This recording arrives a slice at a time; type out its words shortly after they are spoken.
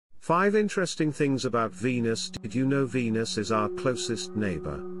5 interesting things about Venus. Did you know Venus is our closest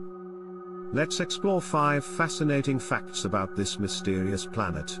neighbor? Let's explore 5 fascinating facts about this mysterious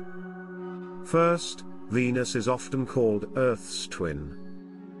planet. First, Venus is often called Earth's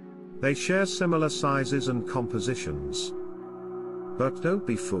twin. They share similar sizes and compositions. But don't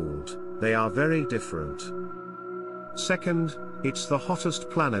be fooled, they are very different. Second, it's the hottest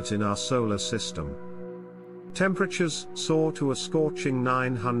planet in our solar system. Temperatures soar to a scorching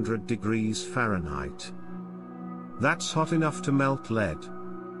 900 degrees Fahrenheit. That's hot enough to melt lead.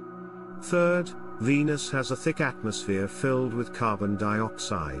 Third, Venus has a thick atmosphere filled with carbon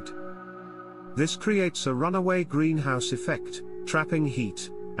dioxide. This creates a runaway greenhouse effect, trapping heat,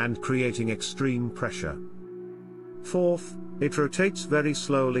 and creating extreme pressure. Fourth, it rotates very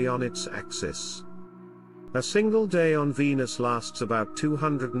slowly on its axis. A single day on Venus lasts about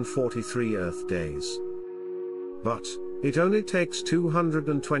 243 Earth days. But it only takes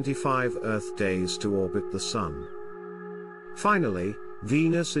 225 Earth days to orbit the Sun. Finally,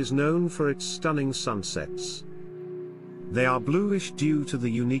 Venus is known for its stunning sunsets. They are bluish due to the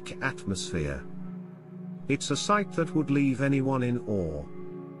unique atmosphere. It's a sight that would leave anyone in awe.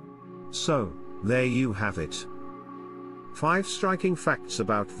 So, there you have it. 5 striking facts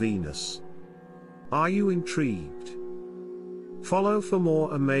about Venus. Are you intrigued? Follow for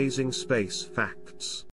more amazing space facts.